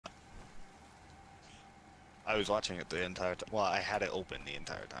I was watching it the entire time. Well, I had it open the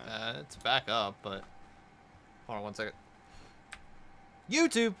entire time. It's back up, but hold on one second.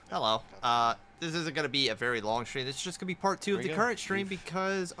 YouTube, hello. This isn't gonna be a very long stream. This is just gonna be part 2 of the current stream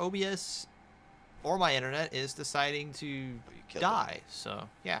because OBS or my internet is deciding to die. So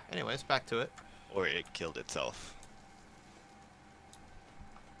yeah. Anyways, back to it. Or it killed itself.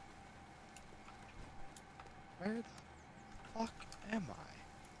 Where the fuck am I?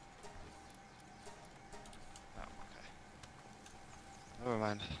 Oh, okay. Never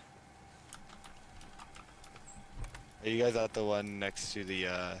mind. Are you guys at the one next to the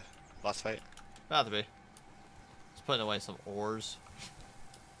boss fight? About to be. Just putting away some ores.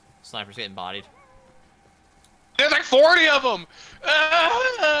 Sniper's getting bodied. There's like 40 of them!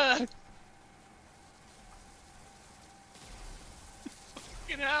 Ah!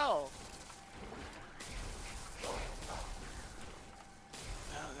 Fucking hell! Oh,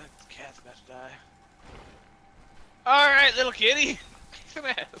 that cat's about to die. Alright, little kitty! Kick some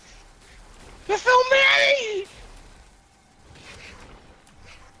ass! There's so many!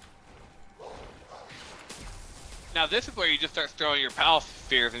 Now this is where you just start throwing your pal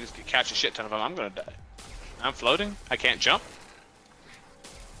spheres and just catch a shit ton of them. I'm gonna die. I'm floating. I can't jump.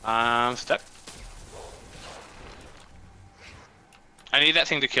 I'm stuck. I need that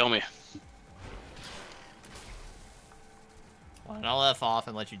thing to kill me. Well, I'll F off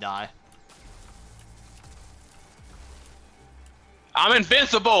and let you die. I'm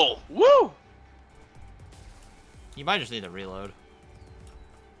invincible! Woo! You might just need to reload.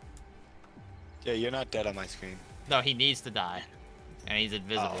 Yeah, you're not dead on my screen. No, he needs to die. And he's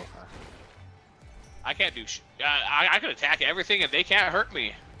invisible. Oh. I can't do I can attack everything and they can't hurt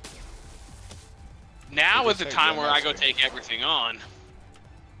me. Now is the time where I go take everything on.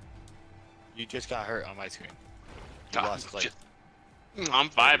 You just got hurt on my screen. You lost like I'm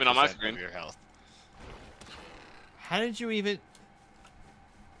vibing on my screen. Of your health. How did you even...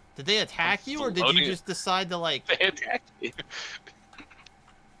 Did they attack you, or did you just decide to, like... They attacked me.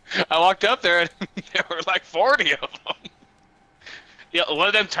 I walked up there and there were like 40 of them. Yeah, one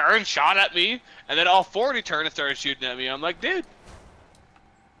of them turned, shot at me, and then all 40 turned and started shooting at me. I'm like, dude,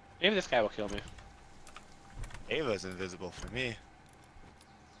 maybe this guy will kill me. Ava's invisible for me.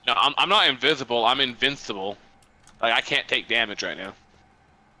 No, I'm not invisible. I'm invincible. Like, I can't take damage right now.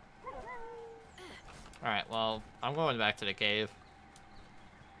 Alright, well, I'm going back to the cave.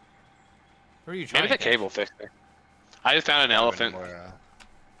 Where are you trying Maybe the cave will fix it. I just found an elephant.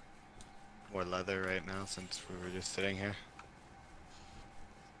 More leather right now since we were just sitting here.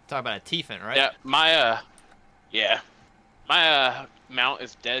 Talk about a Tiefin, right? Yeah, my mount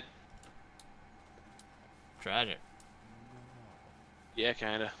is dead. Tragic. Yeah,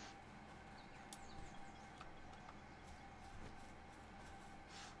 kinda.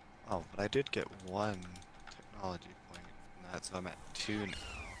 Oh, but I did get one technology point from that, so I'm at 2 now.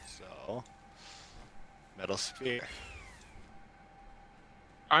 So, metal sphere.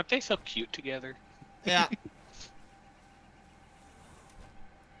 Aren't they so cute together? Yeah.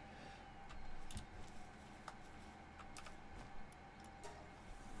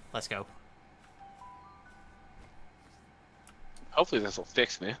 Let's go. Hopefully this will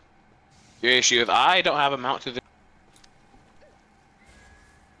fix me. Your issue is I don't have a mount to the...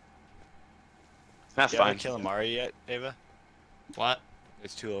 That's fine. You haven't Kilamari yet, Ava? What?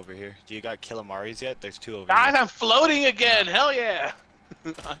 There's 2 over here. Do you got Kilamaris yet? There's 2 over Guys, here. I'm floating again! Hell yeah!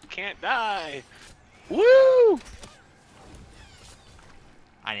 I can't die! Woo!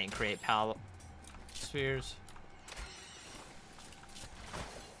 I didn't create pal spheres.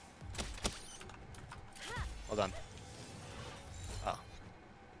 Hold on. Oh.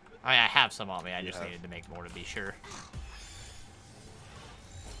 I mean, I have some on me. I just needed to make more to be sure.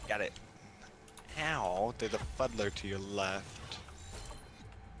 Got it. Ow, there's a fuddler to your left.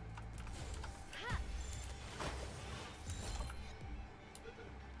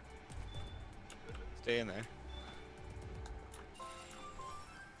 Stay in there.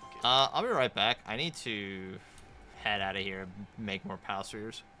 I'll be right back. I need to head out of here and make more pal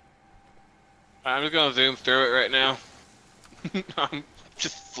spheres. I'm just gonna zoom through it right now. I'm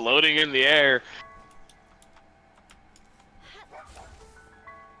just floating in the air.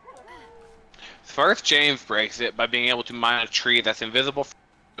 First, James breaks it by being able to mine a tree that's invisible for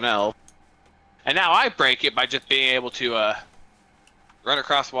an elf. And now I break it by just being able to run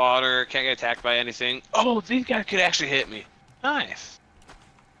across water, can't get attacked by anything. Oh, these guys could actually hit me. Nice.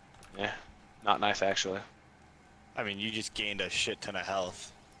 Yeah, not nice actually. I mean, you just gained a shit ton of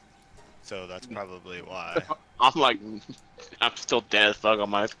health. So that's probably why. I'm like, I'm still dead as fuck on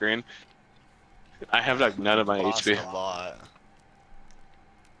my screen. I have like none of my Lost HP. a lot.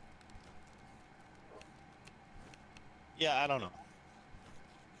 Yeah, I don't know.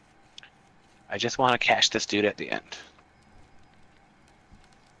 I just want to catch this dude at the end.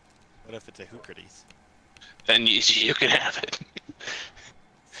 What if it's a Hookerties? Then you can have it.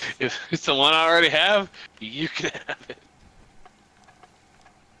 If it's the one I already have, you can have it.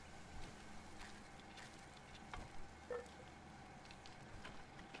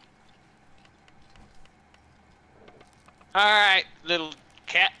 Alright, little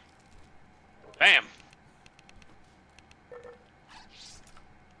cat. Bam.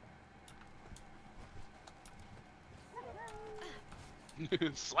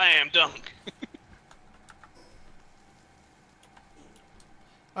 Slam dunk.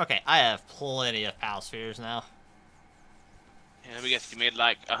 Okay, I have plenty of pal spheres now. Yeah, let me guess, you made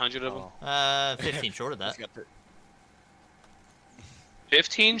like 100 of them? 15 short of that.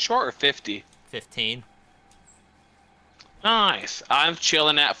 15 short or 50? 15. Nice. I'm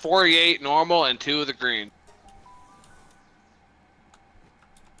chilling at 48 normal and 2 of the green.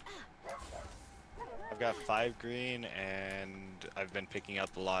 I've got 5 green, and I've been picking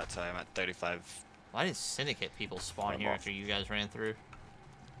up a lot, so I'm at 35. Why did Syndicate people spawn here after you guys ran through?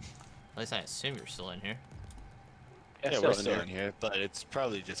 At least I assume you're still in here. Yeah, we're still in here, but it's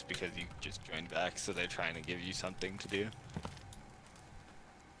probably just because you just joined back, so they're trying to give you something to do.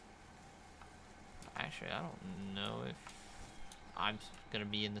 Actually, I don't know if I'm gonna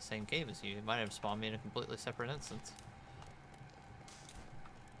be in the same cave as you. It might have spawned me in a completely separate instance.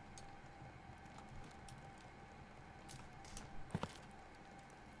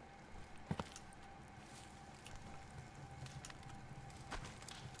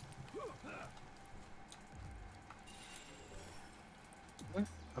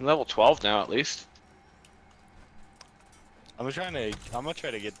 I'm level 12 now, at least. I'm gonna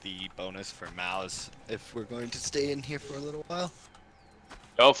try to get the bonus for Maus if we're going to stay in here for a little while.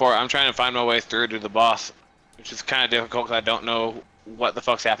 Go for it. I'm trying to find my way through to the boss, which is kind of difficult because I don't know what the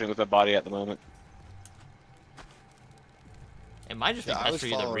fuck's happening with my body at the moment. It might just be best for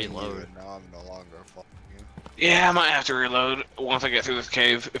you to reload. Now I'm no longer following you. Yeah, I might have to reload once I get through this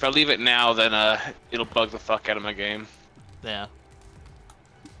cave. If I leave it now, then it'll bug the fuck out of my game. Yeah.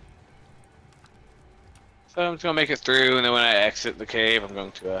 So I'm just gonna make it through, and then when I exit the cave, I'm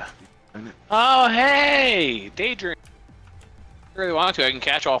going to Oh hey! Daydream! If I really want to, I can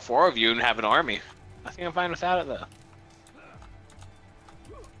catch all 4 of you and have an army. I think I'm fine without it though.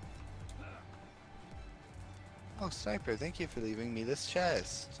 Oh, Sniper, thank you for leaving me this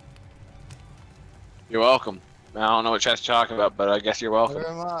chest. You're welcome. I don't know what chest you're talking about, but I guess you're welcome. Where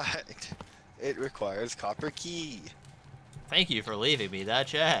am I? It requires copper key. Thank you for leaving me that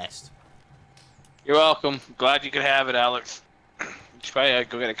chest. You're welcome. Glad you could have it, Alex. You should probably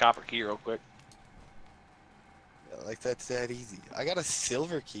go get a copper key real quick. Yeah, like that's that easy. I got a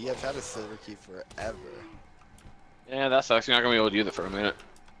silver key. I've had a silver key forever. Yeah, that sucks. You're not gonna be able to use it for a minute.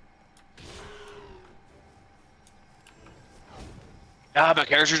 Ah, my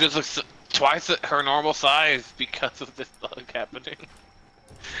character just looks twice her normal size because of this bug happening.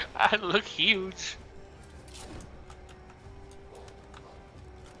 I look huge.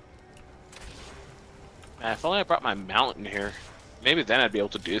 Man, if only I brought my mountain here. Maybe then I'd be able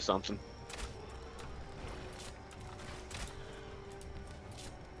to do something.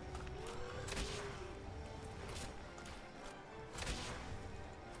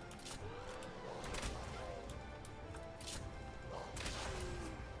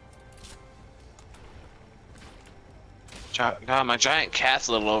 God, my giant cat's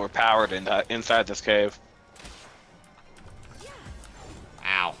a little overpowered inside this cave.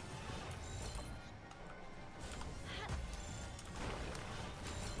 Ow.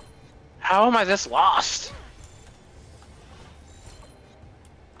 How am I this lost?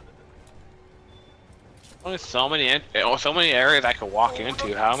 Only so many areas I could walk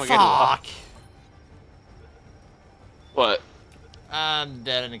into. How am I getting lost? What? I'm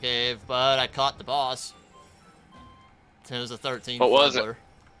dead in the cave, but I caught the boss. It was a 13. What was it?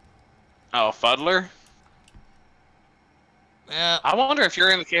 Oh, Fuddler? Yeah. I wonder if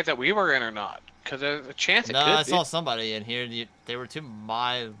you're in the cave that we were in or not. Because there's a chance it could be. No, I saw somebody in here. They were to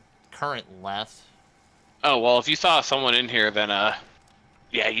my current left. Oh, well, if you saw someone in here, then,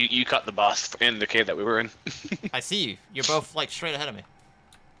 yeah, you caught the boss in the cave that we were in. I see you. You're both, like, straight ahead of me.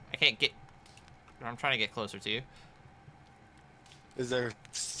 I can't get... I'm trying to get closer to you. Is there...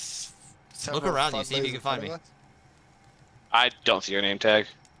 Look around you, see if you can find me. I don't see your name tag.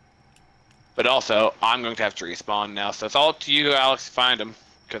 But also, I'm going to have to respawn now, so it's all up to you, Alex, to find him.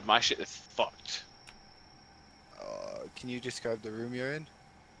 Because my shit is fucked. Can you describe the room you're in?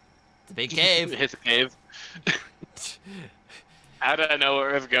 The big cave. It's a cave. How did I know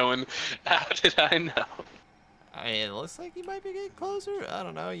where it was going? How did I know? I mean, it looks like you might be getting closer. I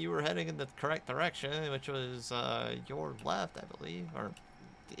don't know. You were heading in the correct direction, which was your left, I believe. Or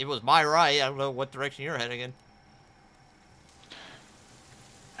it was my right. I don't know what direction you're heading in.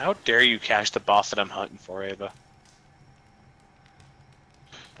 How dare you catch the boss that I'm hunting for, Ava?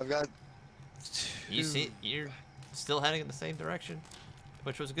 I've got You see, you're still heading in the same direction,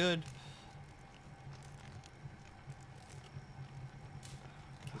 which was good.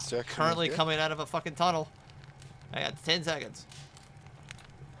 Currently coming out of a fucking tunnel. I got 10 seconds.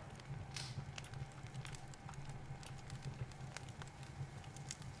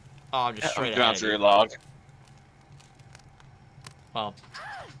 Oh, I'm just straight ahead of you. Log. Well,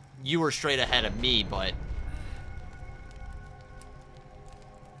 you were straight ahead of me, but...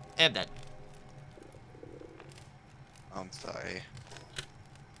 I'm dead. I'm sorry.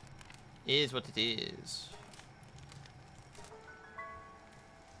 Is what it is.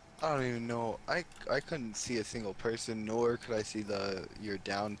 I don't even know. I couldn't see a single person, nor could I see your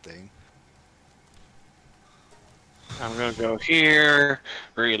down thing. I'm gonna go here,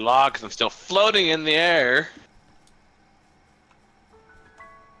 relog, because I'm still floating in the air.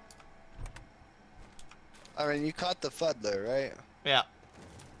 I mean, you caught the fuddler, right? Yeah.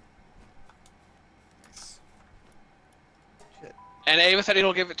 Shit. And Ava said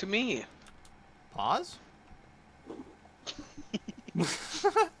he'll give it to me. Pause?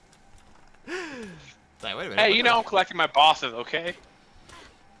 It's like, wait a minute. Hey, you know I'm collecting my bosses, okay?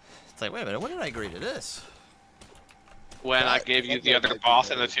 It's like, wait a minute. When did I agree to this? When I gave you the other boss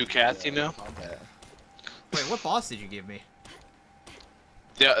and the 2 cats, you know? Wait, what boss did you give me?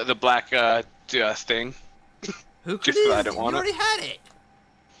 The black thing. Who could Just 'cause I didn't want you it. already had it.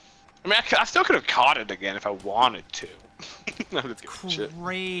 I mean, I still could have caught it again if I wanted to. I'm just kidding. Shit.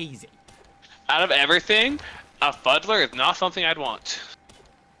 Crazy. Out of everything, a fuddler is not something I'd want.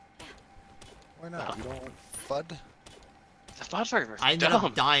 Why not? You don't want FUD? The fuddlers are I ended dumb.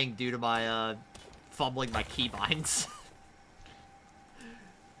 up dying due to my fumbling my keybinds.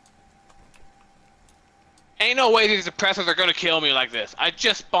 Ain't no way these suppressors are gonna kill me like this. I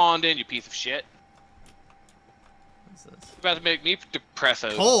just spawned in, you piece of shit. What's this? You're about to make me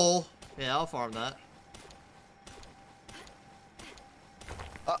depresso. Coal. Yeah, I'll farm that.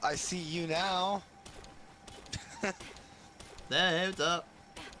 I see you now. Hey, what's up?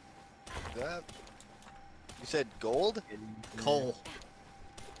 That. You said gold? Coal.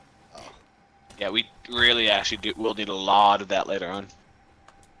 Oh. Yeah, we really actually will need a lot of that later on. Is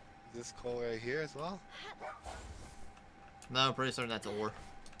this coal right here as well? No, pretty certain that's ore.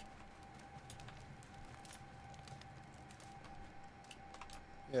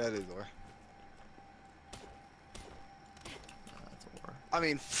 Yeah, it is ore. That's ore. I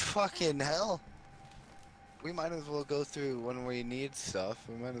mean, fucking hell. We might as well go through, when we need stuff,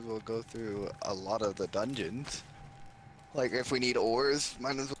 we might as well go through a lot of the dungeons. Like, if we need ores,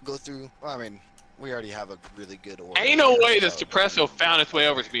 might as well go through, well, I mean, we already have a really good ore. Ain't no way so- this depresso found its way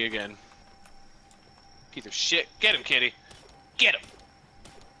over to me again. Piece of shit. Get him, kitty. Get him.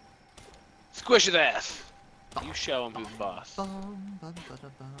 Squish his ass. You show him who's boss.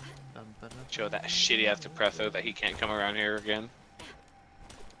 Show that shitty ass depresso that he can't come around here again.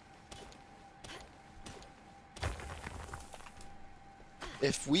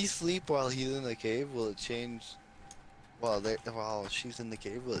 If we sleep while he's in the cave, will it change? While she's in the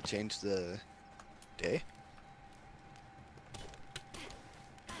cave, will it change the day?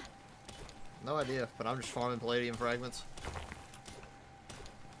 No idea, but I'm just farming palladium fragments.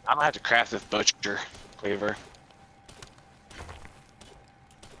 I'm gonna have to craft this butcher cleaver.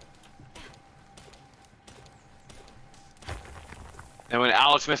 And when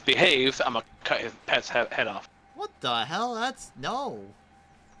Alex misbehaves, I'm gonna cut his pet's head off. What the hell? That's no.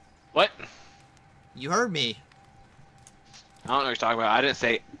 What? You heard me. I don't know what you're talking about. I didn't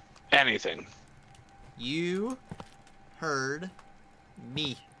say anything. You heard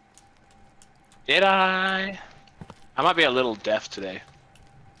me. Did I? I might be a little deaf today.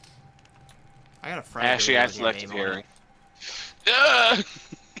 I got a frag. Actually, I have selective hearing. Ugh!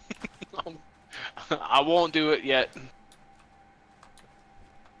 I won't do it yet.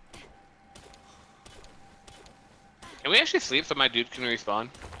 Can we actually sleep so my dude can respawn?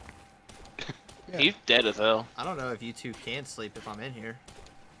 Yeah. He's dead as hell. I don't know if you two can sleep if I'm in here.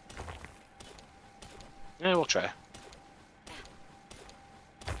 Yeah, we'll try.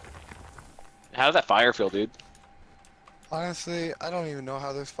 How does that fire feel, dude? Honestly, I don't even know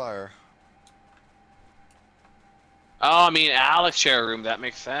how there's fire. Oh, I mean, Alex share a room. That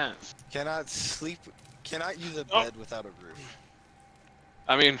makes sense. Cannot sleep, cannot use a Oh. bed without a roof.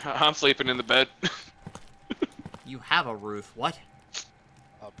 I mean, I'm sleeping in the bed. You have a roof. What?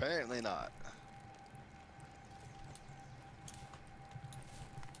 Apparently not.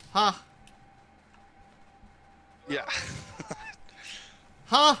 Huh? Yeah.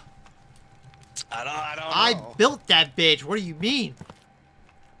 Huh? I don't I know. built that bitch. What do you mean?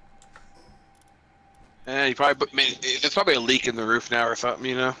 You probably there's probably a leak in the roof now or something,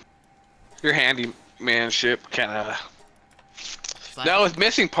 you know. Your handymanship kind of. No, it's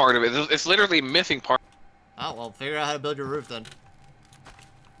missing part of it. It's literally missing part. Oh well, figure out how to build your roof then.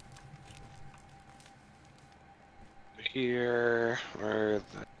 Here, where's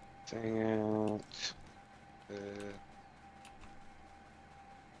the thing at?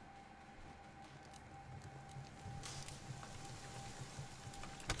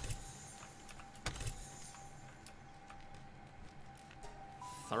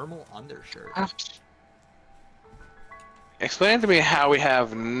 Thermal undershirt. Explain to me how we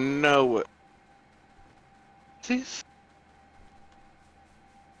have no. These?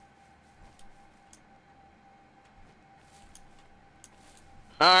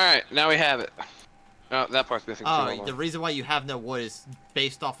 Alright, now we have it. Oh, that part's missing too. Oh, the reason why you have no wood is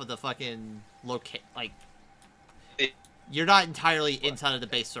based off of the fucking like. You're not entirely inside of the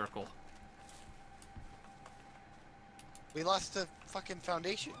base circle. We lost the fucking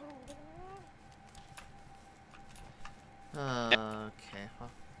foundation. Okay, well,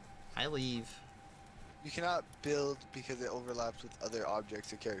 I leave. You cannot build because it overlaps with other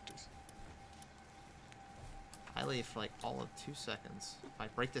objects or characters. I leave for like all of 2 seconds. If I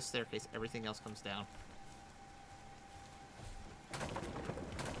break this staircase, everything else comes down.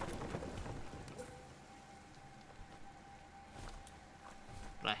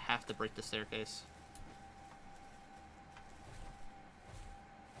 But I have to break the staircase.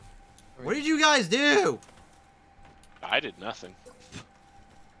 What did you guys do? I did nothing.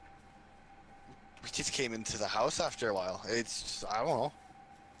 We just came into the house after a while. It's just, I don't know.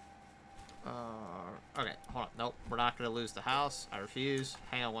 Okay, hold on. Nope, we're not going to lose the house. I refuse.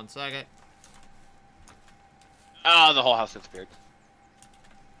 Hang on 1 second. Oh, the whole house disappeared.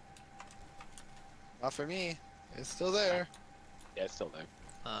 Not for me. It's still there. Yeah, it's still there.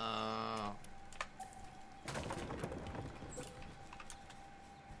 Oh,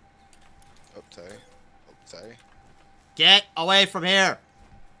 sorry. Oh, sorry. Get away from here!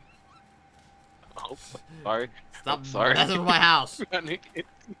 Oh, sorry. Stop sorry. messing with my house. Running into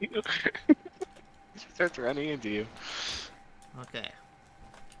you. She starts running into you. Okay.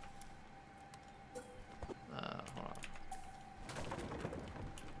 Hold on.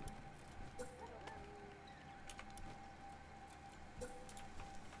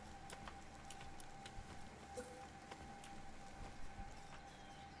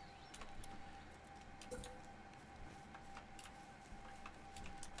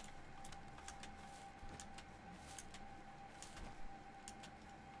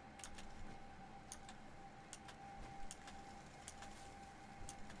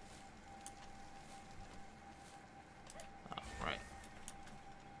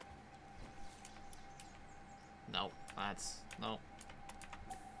 No, that's no.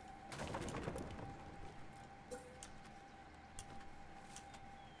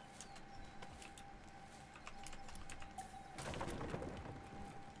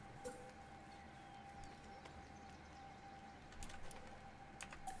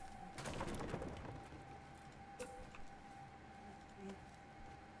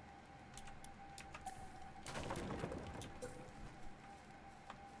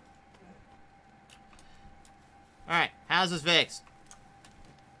 Alright, how's this fixed?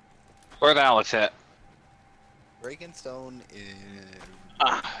 Where's Alex at? Breaking stone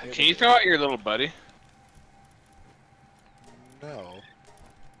is... Can you throw out your little buddy? No.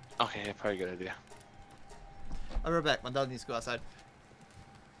 Okay, probably a good idea. I'll be right back. My dog needs to go outside.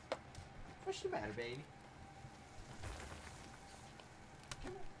 What's the matter, baby?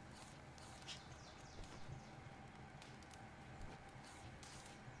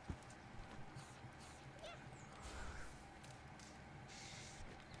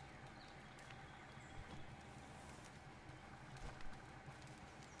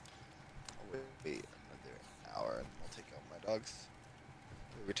 Wait another hour and I'll take out my dogs.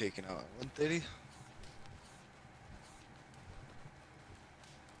 We're taking out 130.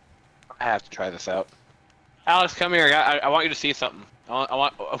 I have to try this out. Alex, come here. I want you to see something. I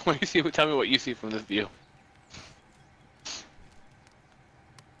want you to see. Tell me what you see from this view.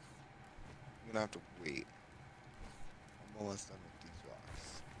 I'm gonna have to wait. I'm almost done with these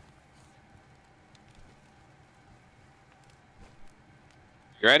rocks.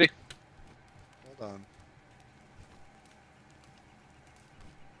 You ready? Hold on.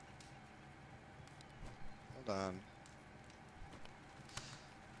 Hold on.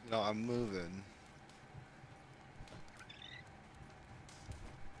 No, I'm moving.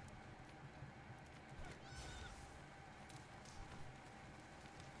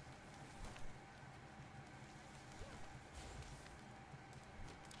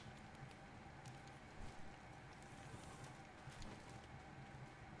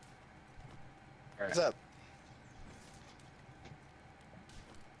 What's up?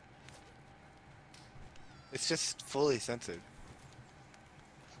 It's just fully censored.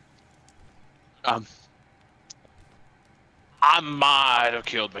 I might have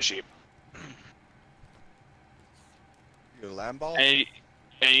killed my sheep. Your lamb ball? And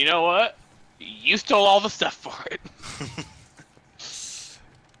you know what? You stole all the stuff for it.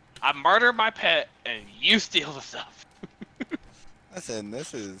 I murdered my pet, and you steal the stuff. Listen,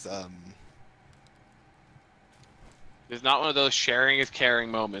 this is It's not one of those sharing is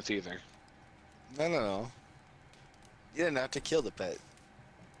caring moments either. No. You didn't have to kill the pet.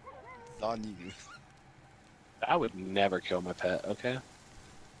 It's on you. I would never kill my pet, okay? What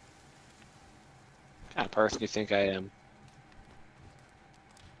kind of person do you think I am?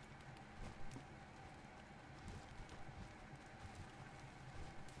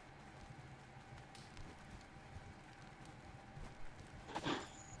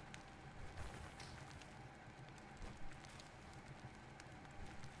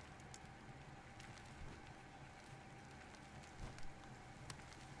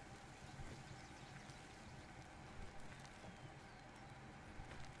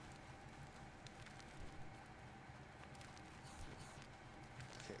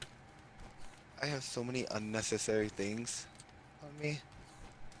 I have so many unnecessary things on me.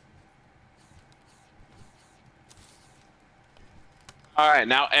 Alright,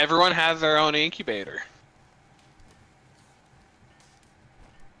 now everyone has their own incubator.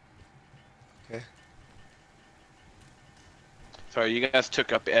 Okay. Sorry, you guys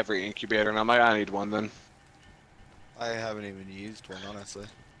took up every incubator, and I'm like, I need one then. I haven't even used one, honestly.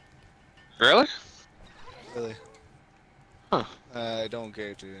 Really? Really. Huh. I don't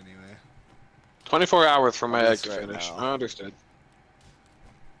care to anyway. 24 hours for my At egg least to right finish. now. I understood.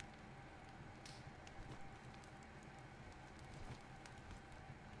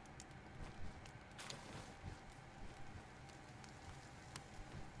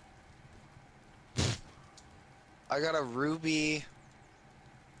 I got a ruby.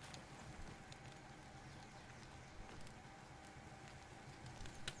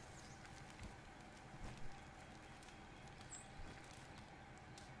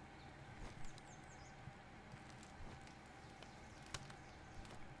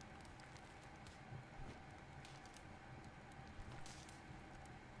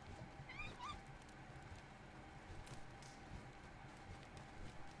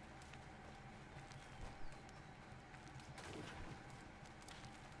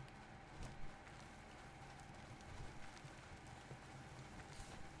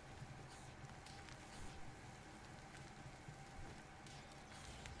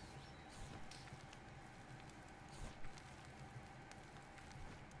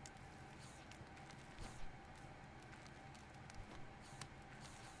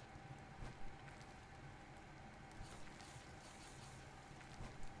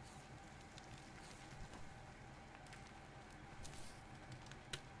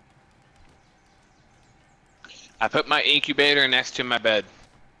 I put my incubator next to my bed.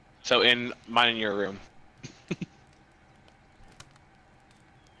 So in mine in your room. Okay.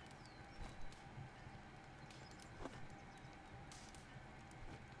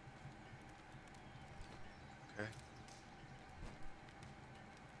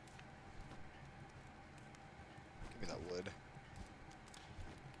 Give me that wood.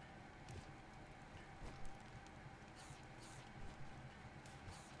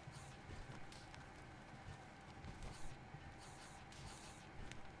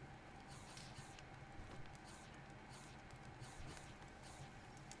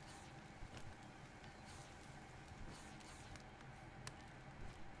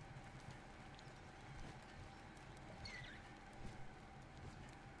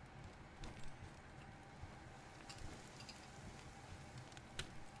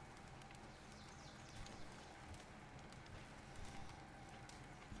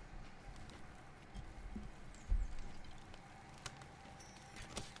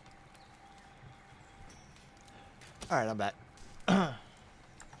 All right, I'm back.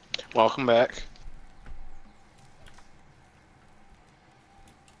 Welcome back.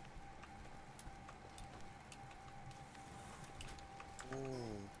 Ooh.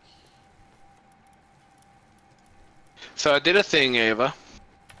 So I did a thing, Ava.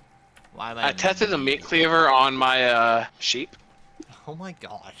 Why am I tested the meat cleaver on my sheep, Oh my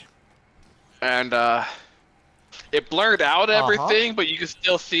god. and it blurred out everything, but you can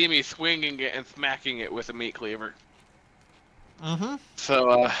still see me swinging it and smacking it with a meat cleaver. Mm-hmm.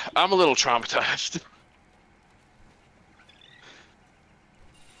 So I'm a little traumatized.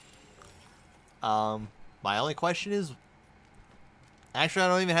 My only question is, Actually, I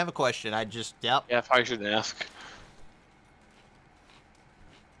don't even have a question. I just, yep. Yeah, probably shouldn't ask.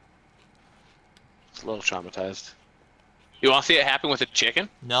 It's a little traumatized. You want to see it happen with a chicken?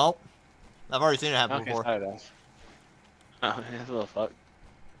 Nope. I've already seen it happen Okay, before. sorry, guys. Oh, yeah, it's a little fuck.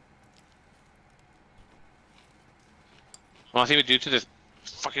 Want to see what do to this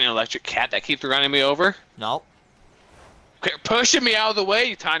fucking electric cat that keeps running me over? Nope. Quit pushing me out of the way,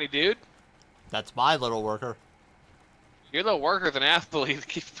 you tiny dude. That's my little worker. Your little worker's an athlete. He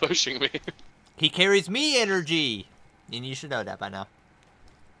keeps pushing me. He carries me energy. And you should know that by now.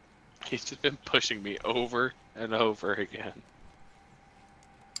 He's just been pushing me over and over again.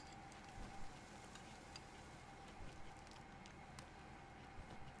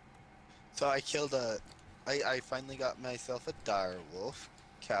 So I killed I finally got myself a dire wolf,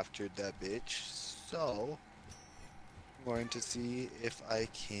 captured that bitch. So I'm going to see if I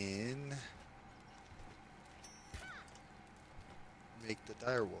can make the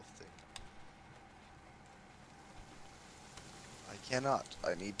dire wolf thing. I cannot.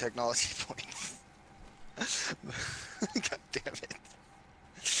 I need technology points. God damn it.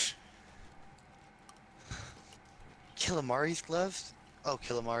 Killamari's gloves? Oh,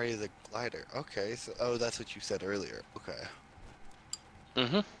 Killamari is a glider. Okay, so that's what you said earlier. Okay.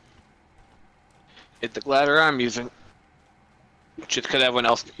 Mm-hmm. It's the glider I'm using. Just because everyone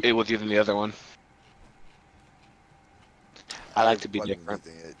else was using the other one. I like to be different.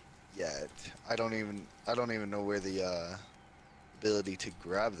 Using it yet. I don't even know where the ability to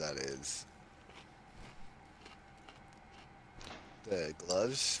grab that is. The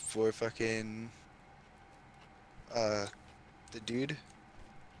gloves for fucking the dude.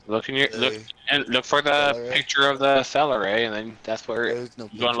 Look in your look for the Celery. picture of the celery, and then that's where There's no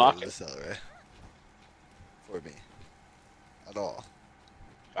you picture unlock of it. the celery for me at all.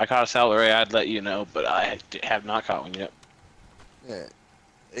 If I caught a celery, I'd let you know, but I have not caught one yet. Yeah,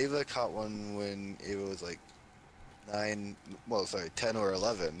 Ava caught one when Ava was like 10 or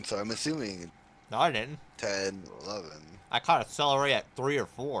 11. So I'm assuming No, I didn't. 10, 11. I caught a celery at 3 or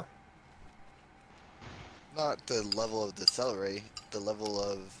 4. Not the level of the celery, the level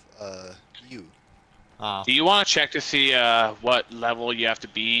of you. Oh. Do you want to check to see what level you have to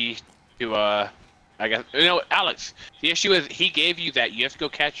be to I guess Alex. The issue is he gave you that you have to go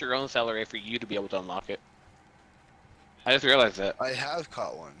catch your own celery for you to be able to unlock it. I just realized that. I have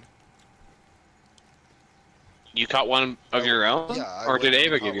caught one. You caught one of your own? Yeah, Or did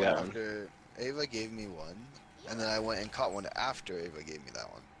Ava give caught you one that one? after Ava gave me one, and then I went and caught one after Ava gave me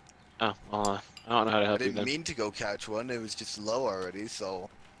that one. Oh, well, I don't know how to I help you didn't then. mean to go catch one, it was just low already, so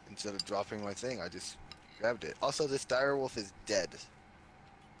instead of dropping my thing, I just grabbed it. Also, this dire wolf is dead.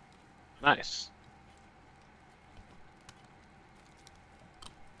 Nice.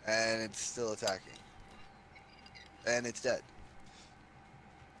 And it's still attacking. And it's dead.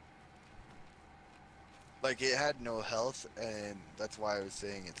 Like, it had no health, and that's why I was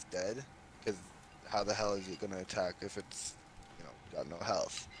saying it's dead. Because how the hell is it going to attack if it's, got no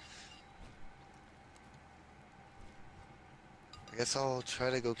health? I guess I'll try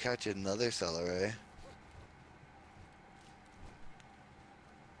to go catch another celery.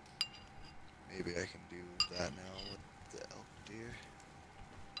 Maybe I can do that now with the elk deer.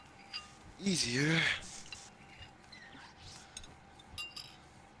 Easier.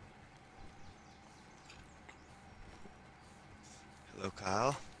 Hello,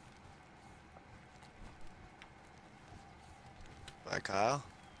 Kyle. Bye, Kyle.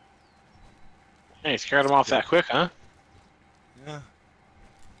 Hey, you scared him off that quick, huh? Yeah.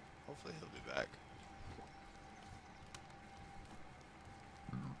 Hopefully he'll be back.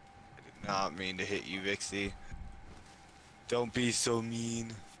 I did not mean to hit you, Vixie. Don't be so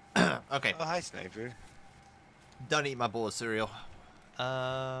mean. Okay. Oh, hi, Sniper. Done eating my bowl of cereal.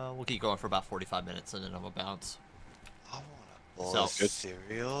 We'll keep going for about 45 minutes and then I'm gonna bounce. I want a bowl of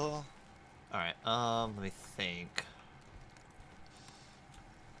cereal. Alright, let me think.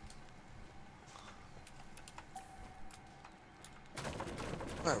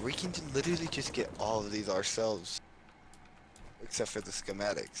 Alright, we can literally just get all of these ourselves. Except for the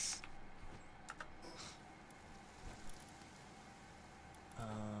schematics.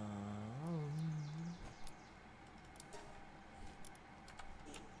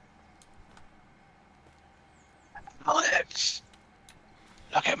 Alex!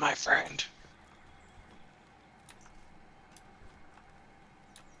 Look at my friend.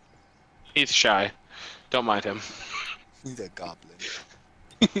 He's shy. Don't mind him. He's a goblin.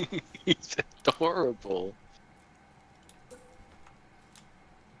 He's adorable.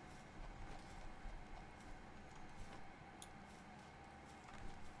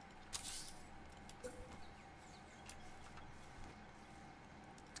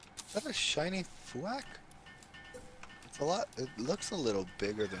 Is that a shiny flack? It's a lot. It looks a little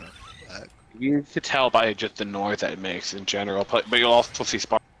bigger than a flack. You could tell by just the noise that it makes in general, but you'll also see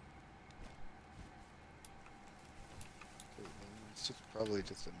sparks. It's just probably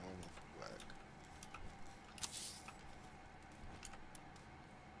just a normal flack.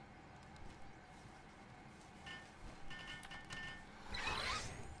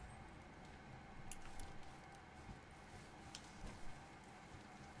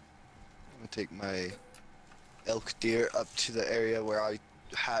 I'm gonna take my elk deer up to the area where I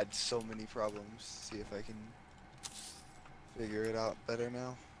had so many problems. See if I can figure it out better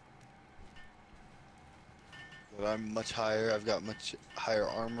now. But I'm much higher. I've got much higher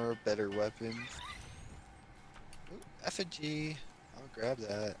armor, better weapons. Ooh, effigy. I'll grab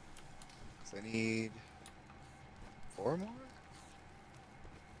that. 'Cause I need 4 more?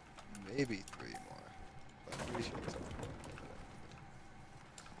 Maybe 3 more. But I'm pretty sure it's all.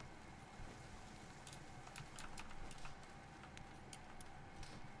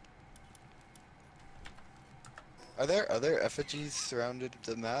 Are there other effigies surrounded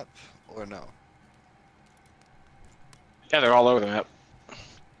the map, or no? Yeah, they're all over the map.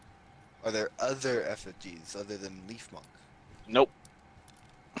 Are there other effigies other than Leaf Monk? Nope.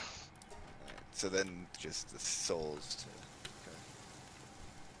 Alright, so then just the souls to... Okay.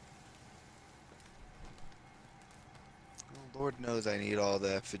 Well, Lord knows I need all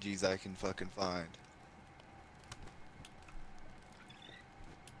the effigies I can fucking find.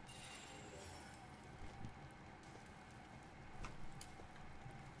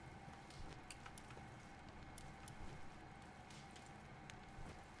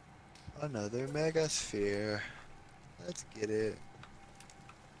 Another mega sphere. Let's get it.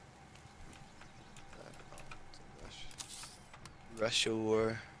 Rush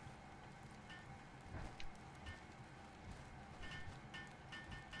ore.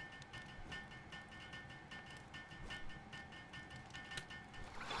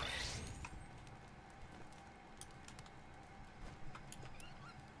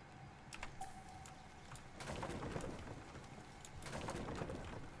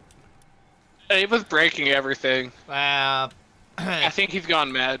 He was breaking everything. My I think he's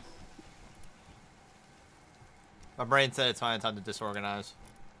gone mad. brain said it's finally time to disorganize.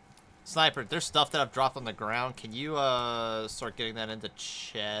 Sniper, there's stuff that I've dropped on the ground. Can you start getting that into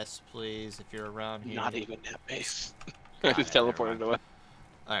chests, please, if you're around here? Not even that base. I just teleported away.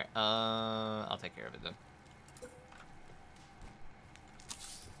 Alright, I'll take care of it then.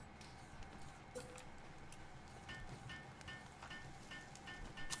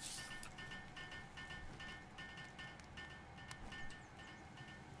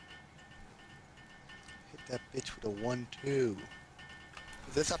 That bitch with a 1-2.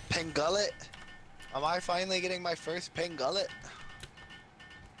 Is this a pengullet? Am I finally getting my first pengullet?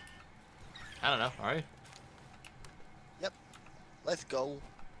 I don't know, are you? Yep. Let's go.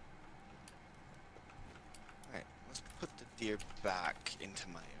 Alright, let's put the deer back into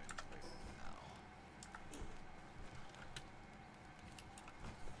my inventory now.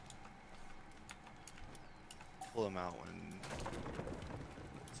 Pull him out when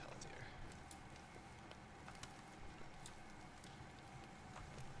it's healthier.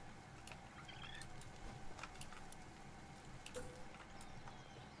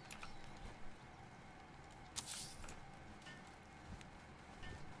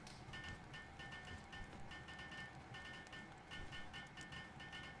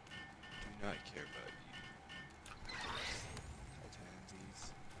 Do not care about you. Titansies.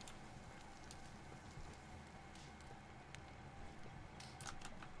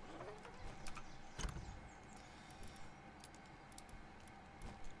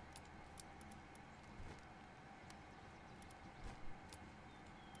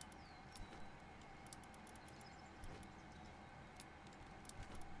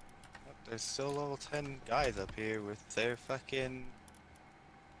 There's still level 10 guys up here with their fucking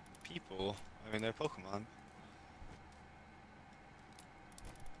people. I mean, their Pokemon.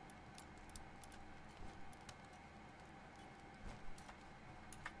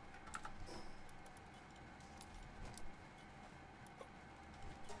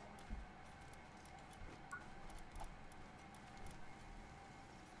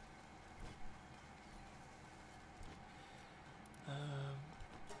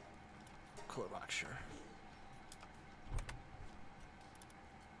 Cooler box, sure.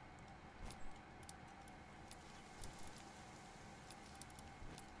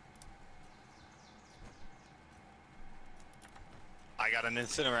 I got an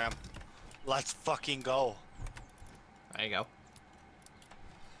Incineram. Let's fucking go. There you go.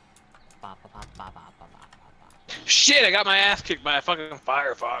 Ba, ba, ba, ba, ba, ba, ba, ba. Shit, I got my ass kicked by a fucking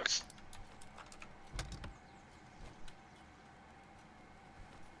firefox.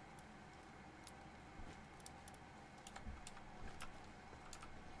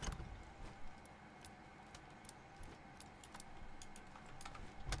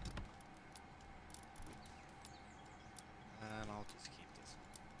 And I'll just keep this one.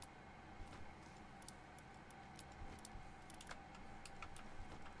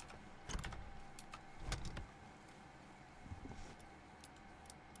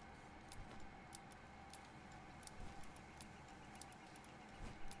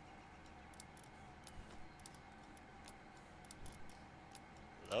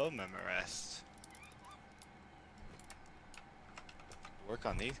 Hello, Memorest. Work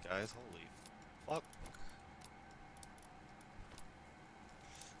on these guys, holy fuck.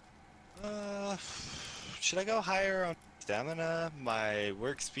 Should I go higher on stamina, my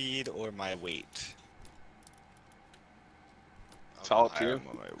work speed, or my weight? It's all up to higher you.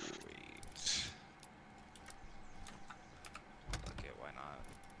 on my weight. Okay, why not?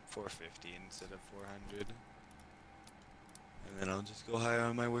 450 instead of 400. And then I'll just go higher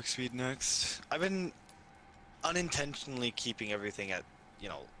on my work speed next. I've been unintentionally keeping everything at, you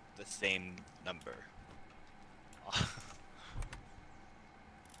know, the same number.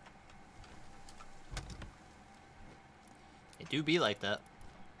 It do be like that.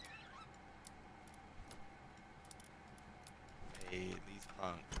 Hey, these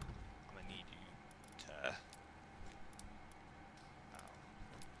punk. I'm gonna need you to. Oh.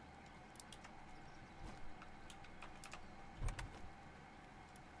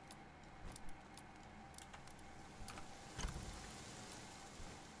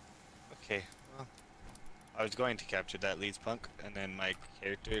 Okay, well, I was going to capture that Leeds punk, and then my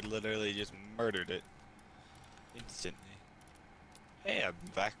character literally just murdered it instantly. Hey, I'm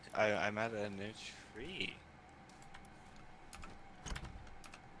back. I'm at a new tree.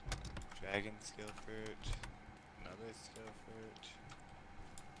 Dragon skill fruit. Another skill fruit.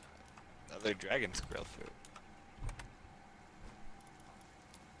 Another dragon skill fruit.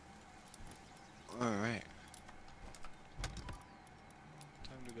 Alright.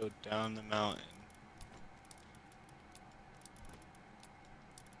 Time to go down the mountain.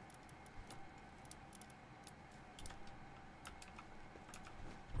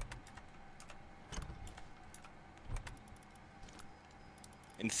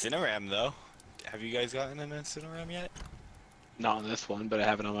 Incineram though. Have you guys gotten an Incineram yet? Not on this one, but I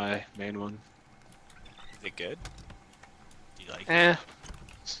have it on my main one. Is it good? Do you like Eh,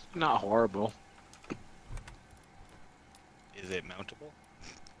 it's not horrible. it? Is it mountable?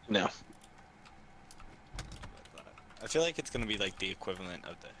 No. I feel like it's gonna be like the equivalent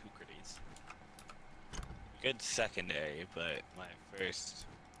of the Hookerties. Good secondary, but my first.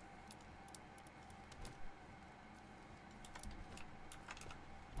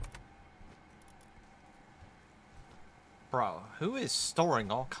 Bro, who is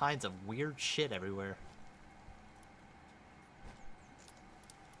storing all kinds of weird shit everywhere?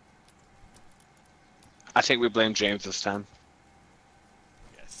 I think we blame James this time.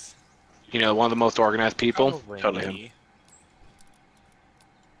 Yes. You know, one of the most organized people. Probably Totally him. me.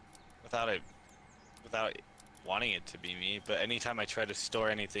 Without wanting it to be me, but anytime I try to store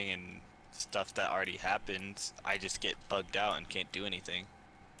anything in stuff that already happens, I just get bugged out and can't do anything.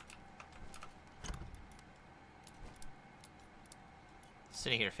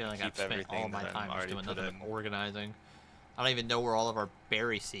 Sitting here feeling like I've Keep spent all everything my that I'm time just already doing put nothing but in. organizing. I don't even know where all of our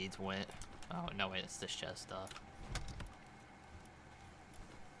berry seeds went. Oh, no, wait, it's this chest stuff.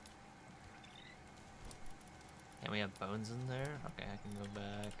 And we have bones in there? Okay, I can go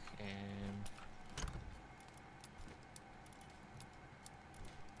back and...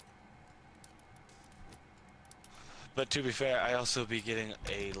 But to be fair, I also be getting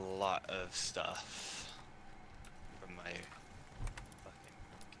a lot of stuff from my fucking.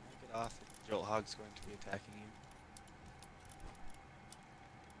 Can I get off if Jolt Hog's going to be attacking you?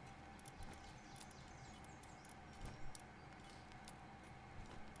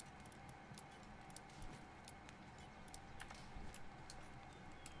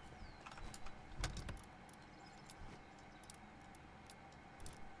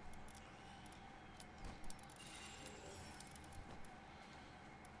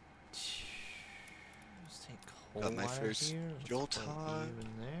 Let's take coal Got my wire first here. Let's Jolt put Hog. you in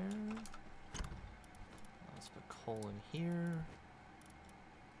there. Let's put coal in here.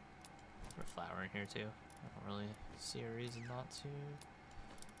 Put flour in here too. I don't really see a reason not to.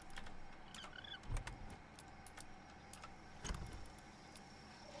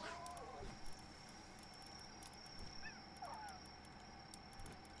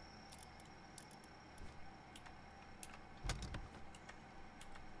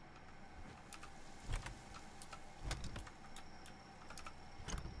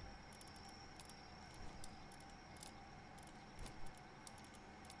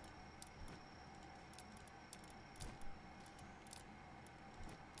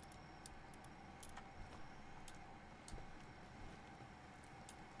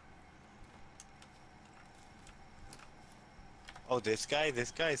 Oh, this guy?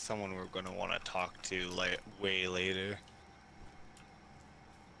 This guy is someone we're gonna want to talk to like way later.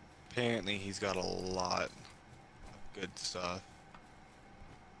 Apparently he's got a lot of good stuff.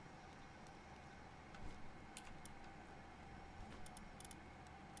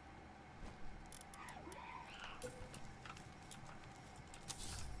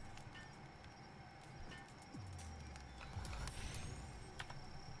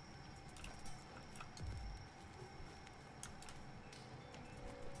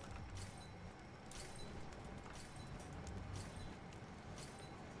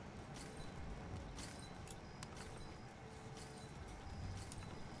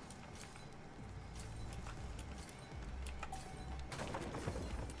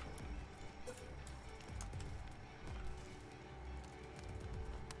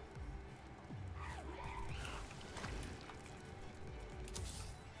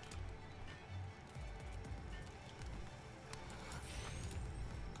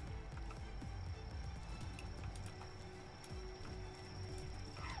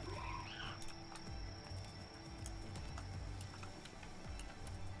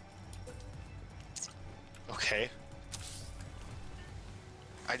 Okay.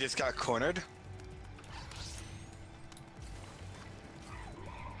 I just got cornered.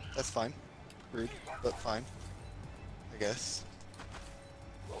 That's fine. Rude, but fine. I guess.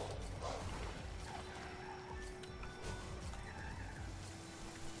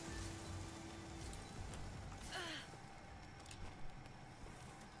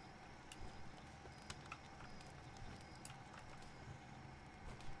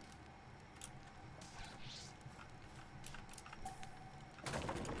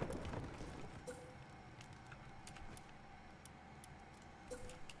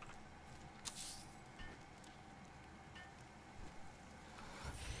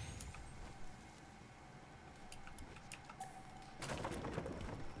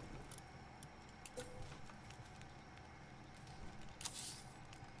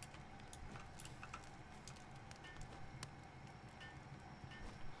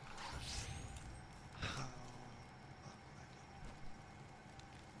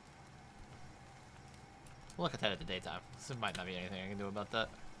 We'll look at that at the daytime. There might not be anything I can do about that.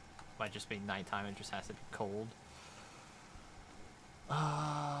 Might just be nighttime. It just has to be cold.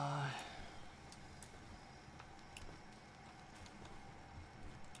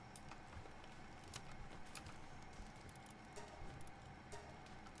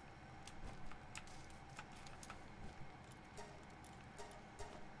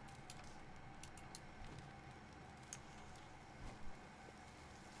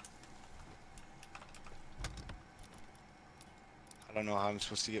 I don't know how I'm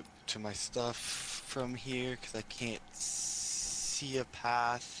supposed to get to my stuff from here because I can't see a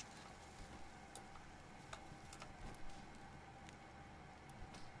path.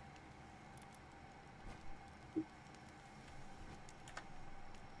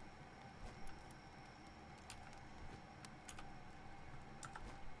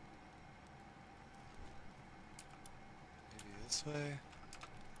 Maybe this way.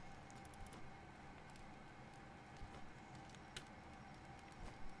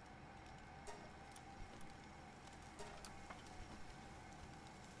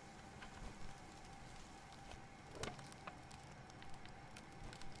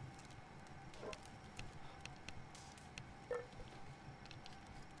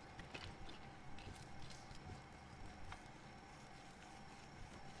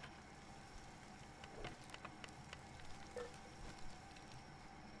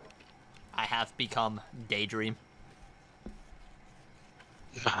 I have become Daydream.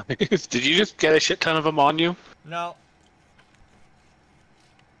 Did you just get a shit ton of them on you? No.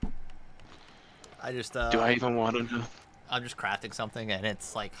 I just, Do I even want to know? I'm just crafting something and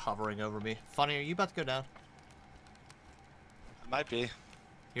it's like hovering over me. Funny, are you about to go down? I might be.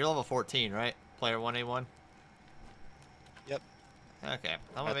 You're level 14, right? Player 1A1? Yep. Okay, I'm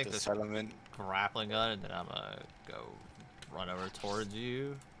gonna At make the this settlement. grappling gun and then I'm gonna go run over towards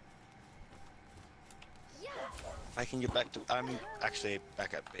you. I can get back to. I'm actually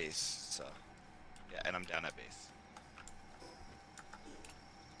back at base, so yeah, and I'm down at base.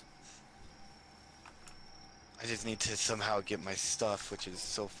 I just need to somehow get my stuff, which is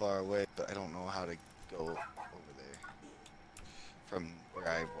so far away, but I don't know how to go over there from where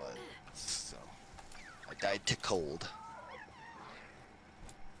I was. So I died to cold.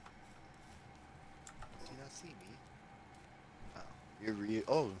 Do you not see me? Oh, you're real.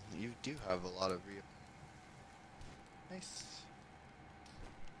 Oh, you do have a lot of real. Nice.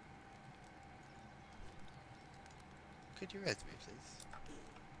 Could you res me, please?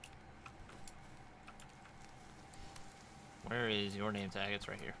 Where is your name tag? It's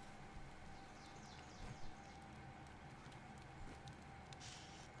right here.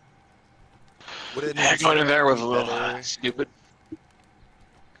 Going in there was a little stupid.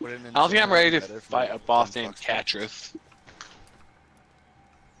 I don't think I'm ready to fight a boss named Catrus.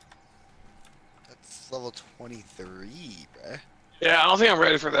 That's level 23, bruh. Yeah, I don't think I'm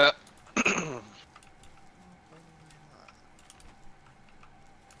ready for that.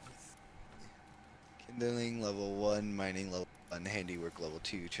 Kindling level 1, mining level 1, handiwork level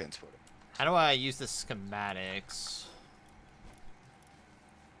 2, transporter. How do I use the schematics?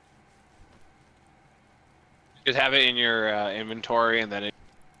 Just have it in your inventory, and then it...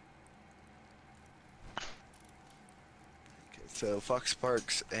 Okay, so Fox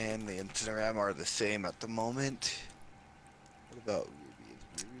Parks and the Incineram are the same at the moment. What about Ruby?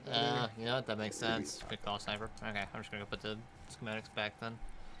 Is Ruby better? You know what? That makes sense. Good call, Sniper. Okay, I'm just gonna go put the schematics back then.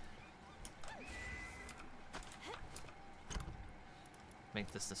 Make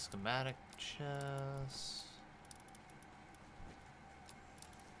this the schematic chest.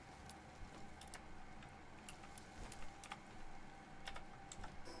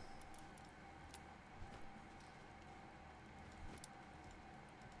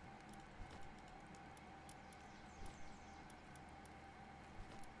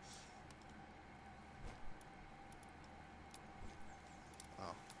 Oh,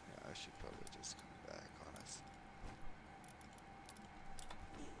 yeah, I should probably just come back, honestly.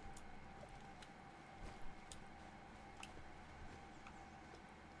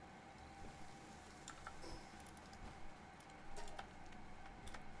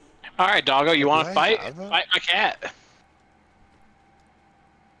 All right, doggo, you want to Do I fight? have a- Fight my cat.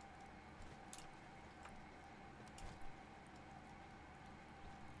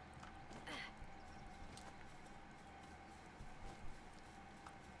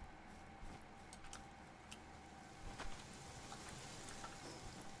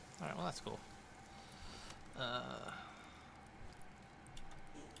 Alright, well that's cool.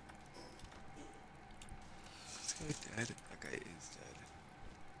 This guy dead? That guy is dead.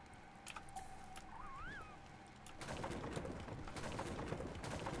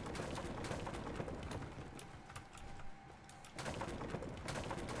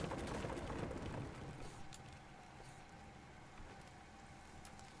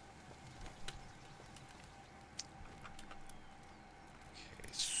 Okay,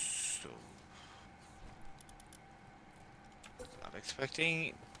 so... I'm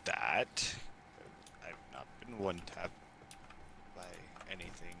expecting that. I've not been one-tapped by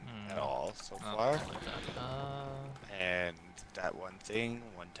anything at all so Oh, far. something like that. And that one thing,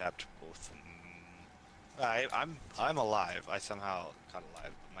 one-tapped both. I'm alive. I somehow got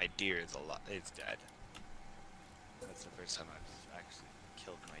alive. My deer is alive. It's dead. That's the first time I've actually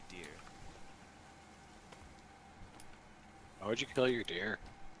killed my deer. Why would you kill your deer?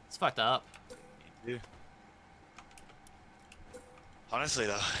 It's fucked up. You do. Honestly,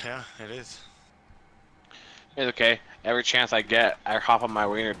 though, yeah, it is. It's okay. Every chance I get, I hop on my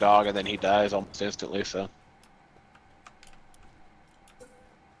wiener dog, and then he dies almost instantly, so...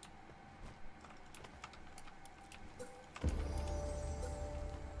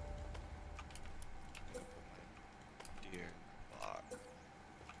 Deer.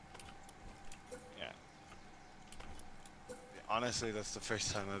 Yeah. Honestly, that's the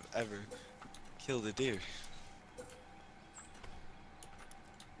first time I've ever killed a deer.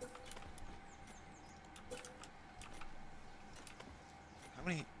 How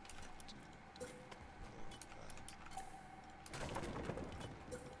many?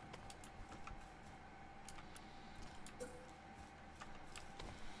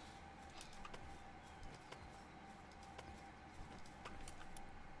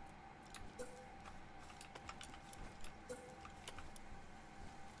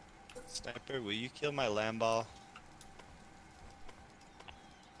 Sniper, will you kill my lamb ball?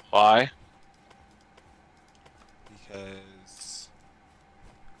 Why? Because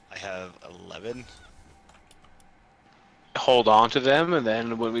I have 11. Hold on to them, and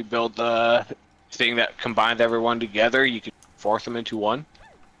then when we build the thing that combines everyone together, you can force them into one.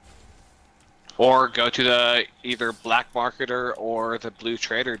 Or go to the either black marketer or the blue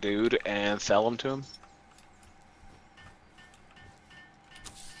trader dude and sell them to him.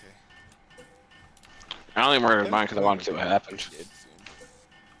 Okay. I only murdered mine because I wanted to see what happened.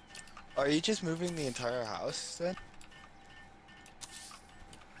 Are you just moving the entire house then?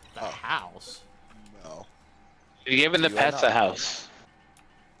 The house? No. You're giving the You are pets a not. house.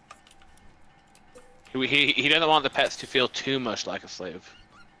 He doesn't want the pets to feel too much like a slave.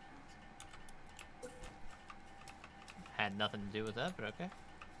 Had nothing to do with that, but okay.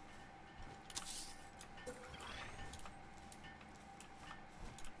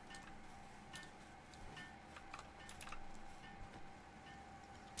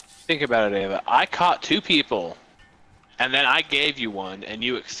 Think about it, Ava. I caught 2 people, and then I gave you one, and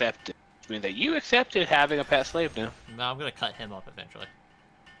you accepted. Which means that you accepted having a pet slave now. No, I'm gonna cut him up eventually.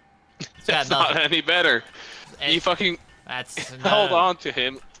 That's not any better. You fucking held on to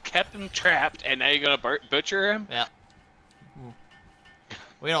him, kept him trapped, and now you're gonna butcher him? Yeah.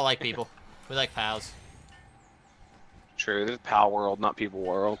 We don't like people. We like pals. True, this is Palworld, not People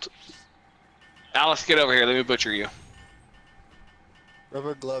World. Alice, get over here. Let me butcher you.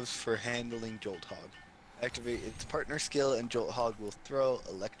 Rubber gloves for handling Jolt Hog. Activate its partner skill and Jolt Hog will throw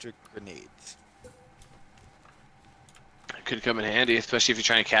electric grenades. It could come in handy, especially if you're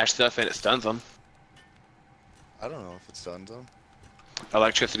trying to catch stuff and it stuns them. I don't know if it stuns them.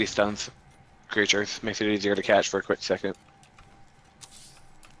 Electricity stuns creatures. Makes it easier to catch for a quick second.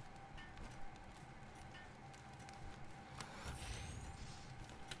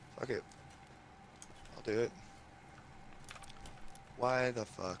 Fuck it. I'll do it. Why the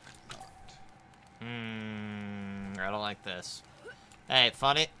fuck not? I don't like this. Hey,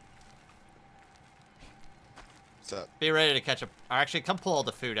 funny. What's up? Be ready to catch up. Or actually, come pull all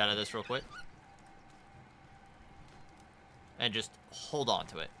the food out of this real quick. And just hold on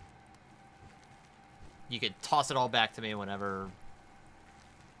to it. You can toss it all back to me whenever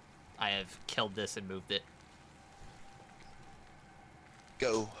I have killed this and moved it.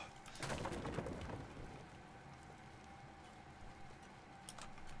 Go.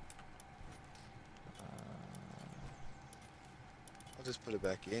 I'll just put it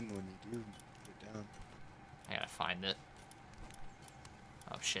back in when you do put it down. I gotta find it.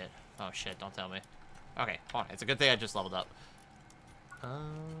 Oh shit. Oh shit, don't tell me. Okay, hold on. It's a good thing I just leveled up.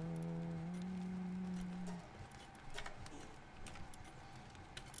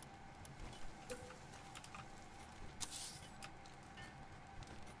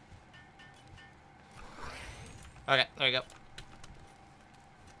 Okay, there you go.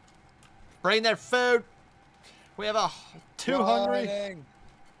 Bring their food! We have a too hungry.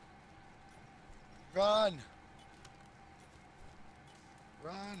 Run!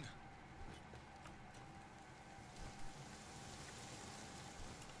 Run!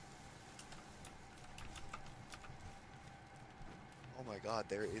 Oh my god,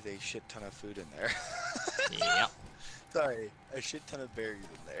 there is a shit ton of food in there. Yep. Sorry, a shit ton of berries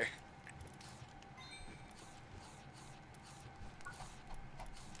in there.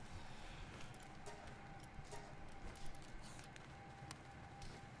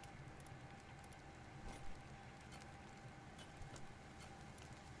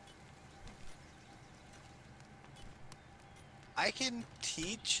 I can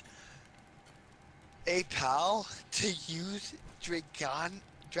teach a pal to use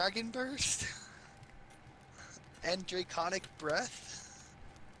Dragon Burst and Draconic Breath.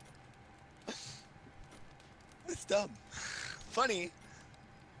 That's dumb. Funny.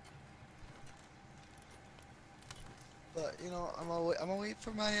 But you know, I'm gonna wait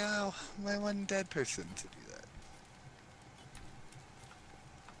for my my one dead person to do that.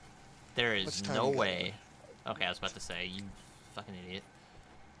 There is no way. Okay, I was about to say, you fucking idiot.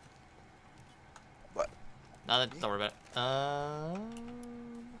 What? No, don't worry about it.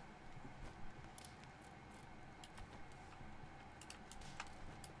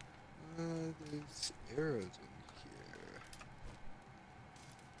 There's arrows in here.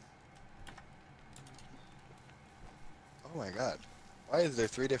 Oh my god. Why is there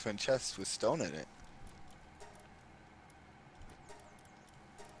 3 different chests with stone in it?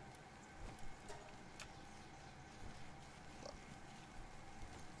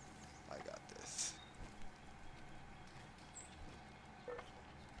 I got this.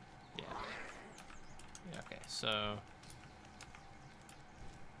 Yeah. Yeah, okay, so...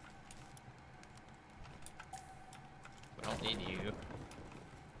 we don't need you.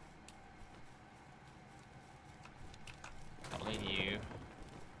 Don't need you.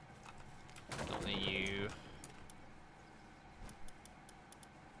 Don't need you.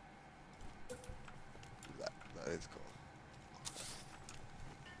 That is cool.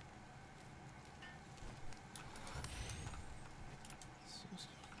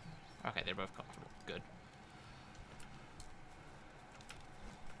 Okay, they're both comfortable. Good.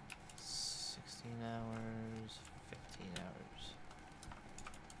 16 hours, 15 hours.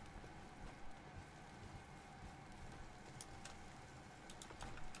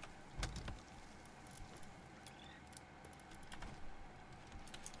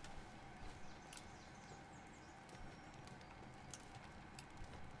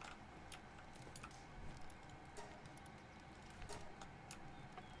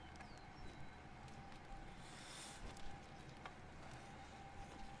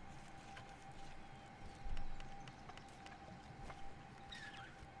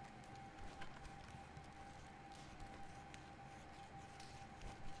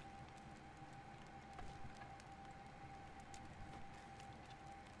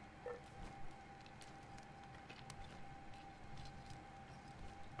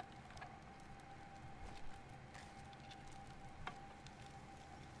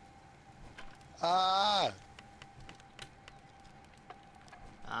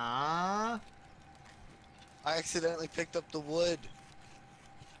 I accidentally picked up the wood.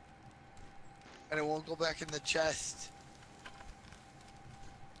 And it won't go back in the chest.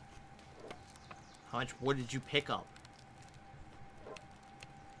 How much wood did you pick up?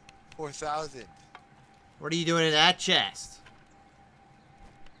 4,000. What are you doing in that chest?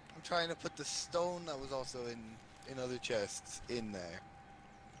 I'm trying to put the stone that was also in other chests in there.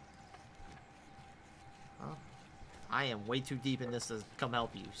 Oh, I am way too deep in this to come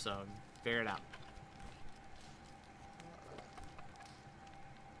help you, so figure it out.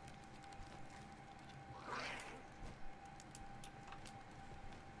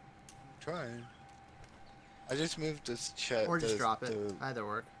 I'm trying. I just moved this chest. Or just drop it. Either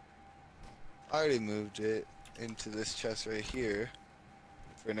work. I already moved it into this chest right here.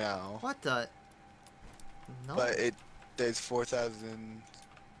 For now. What the? No. But there's 4,000.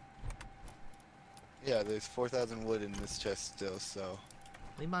 Yeah, there's 4,000 wood in this chest still, so.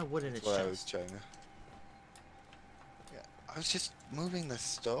 Leave my wood in its That's chest. what I was trying to. Yeah, I was just moving the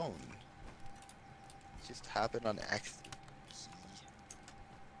stone. It just happened on accident.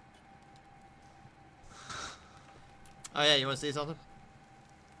 Oh yeah, you want to see something?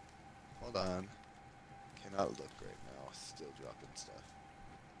 Hold on. Cannot look right now. Still dropping stuff.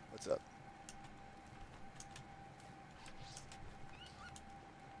 What's up?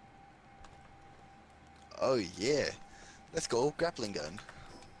 Oh yeah. Let's go. Grappling gun.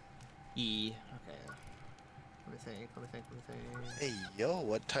 E. Okay. Let me think. Let me think. Let me think. Hey yo,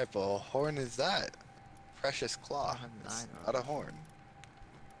 what type of horn is that? Precious claw. It's not a horn.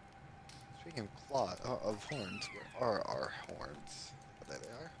 Speaking of claw, of horns, where are our horns? Oh, there they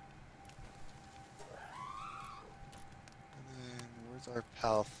are. And then, where's our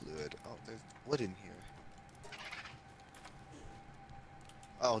pal fluid? Oh, there's wood in here.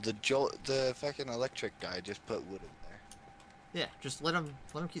 Oh, the fucking electric guy just put wood in there. Yeah, just let him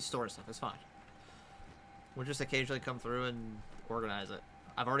keep storing stuff. It's fine. We'll just occasionally come through and organize it.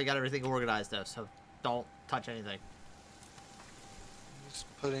 I've already got everything organized though, so don't touch anything. Just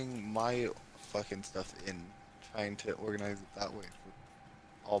putting my fucking stuff in, trying to organize it that way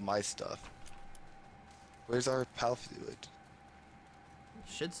for all my stuff. Where's our pal fluid? It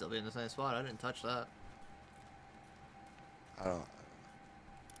should still be in the same spot. I didn't touch that. I don't know.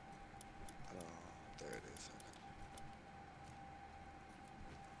 There it is.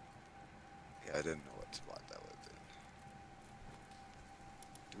 Yeah, I didn't know what spot that was in.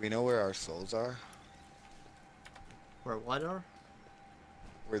 Do we know where our souls are? Where what are?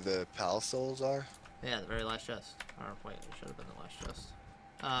 Where the pal souls are? Yeah, the very last chest. Or wait, it should have been the last chest.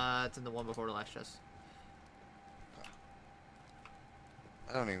 It's in the one before the last chest.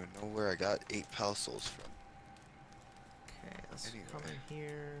 I don't even know where I got 8 pal souls from. Okay, let's Anyway. come in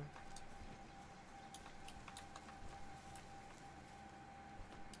here.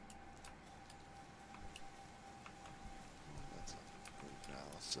 That's not moved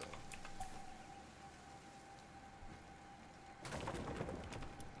now, so.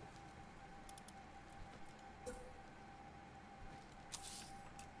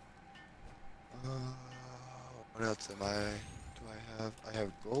 What else do I have? I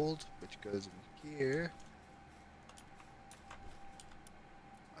have gold, which goes in here.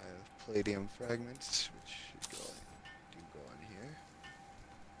 I have palladium fragments, which should go in here.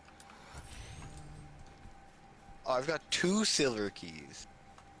 Oh, I've got 2 silver keys.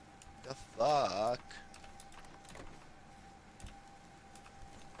 The fuck?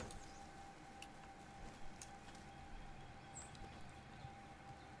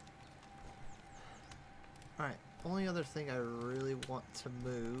 Alright, only other thing I really want to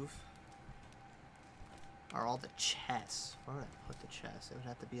move are all the chests. Where would I put the chests? It would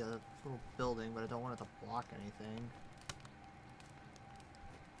have to be a little building, but I don't want it to block anything.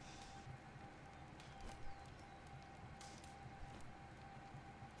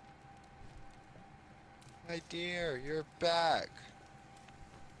 My dear, you're back.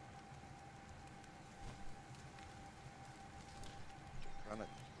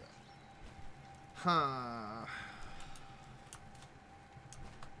 Huh.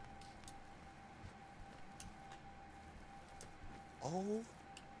 Oh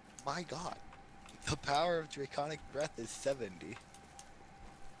my god. The power of draconic breath is 70.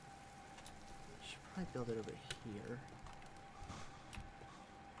 Should probably build it over here.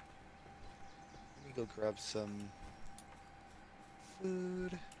 Let me go grab some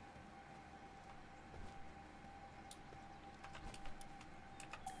food.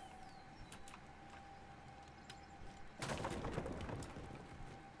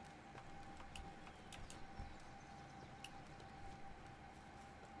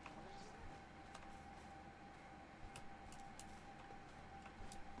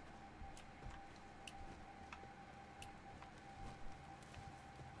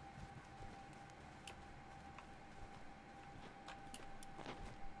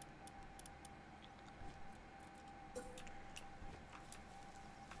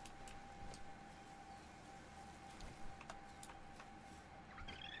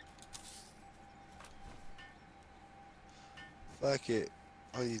 Fuck it.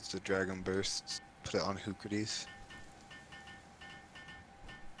 I'll use the Dragon Burst. Put it on Hookerties.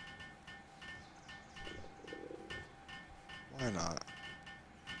 Why not?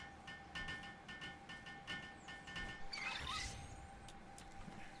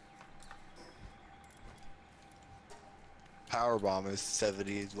 Power Bomb is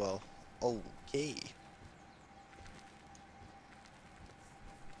 70 as well. Okay.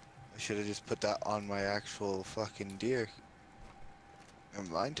 I should have just put that on my actual fucking deer.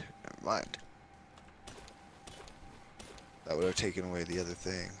 Never mind. Never mind. That would have taken away the other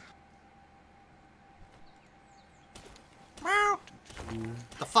thing.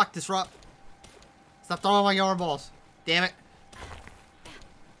 The fuck, Disrupt? Stop throwing my yarn balls. Damn it.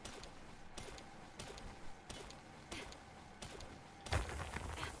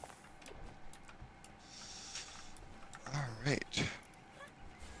 Alright.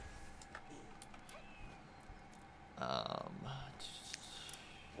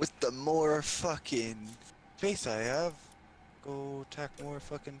 With the more fucking space I have, go attack more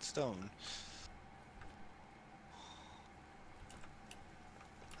fucking stone.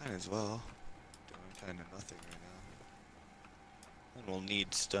 Might as well. Doing kind of nothing right now. And we'll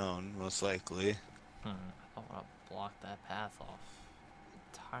need stone, most likely. I don't want to block that path off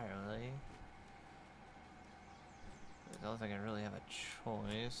entirely. I don't think I really have a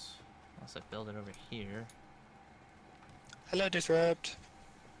choice. Unless I build it over here. Hello, Disrupt.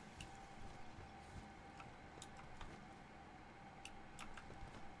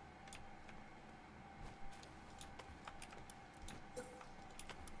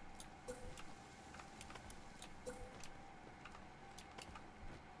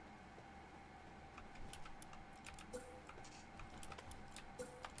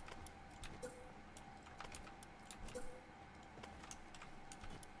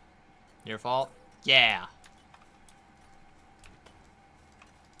 Your fault? Yeah.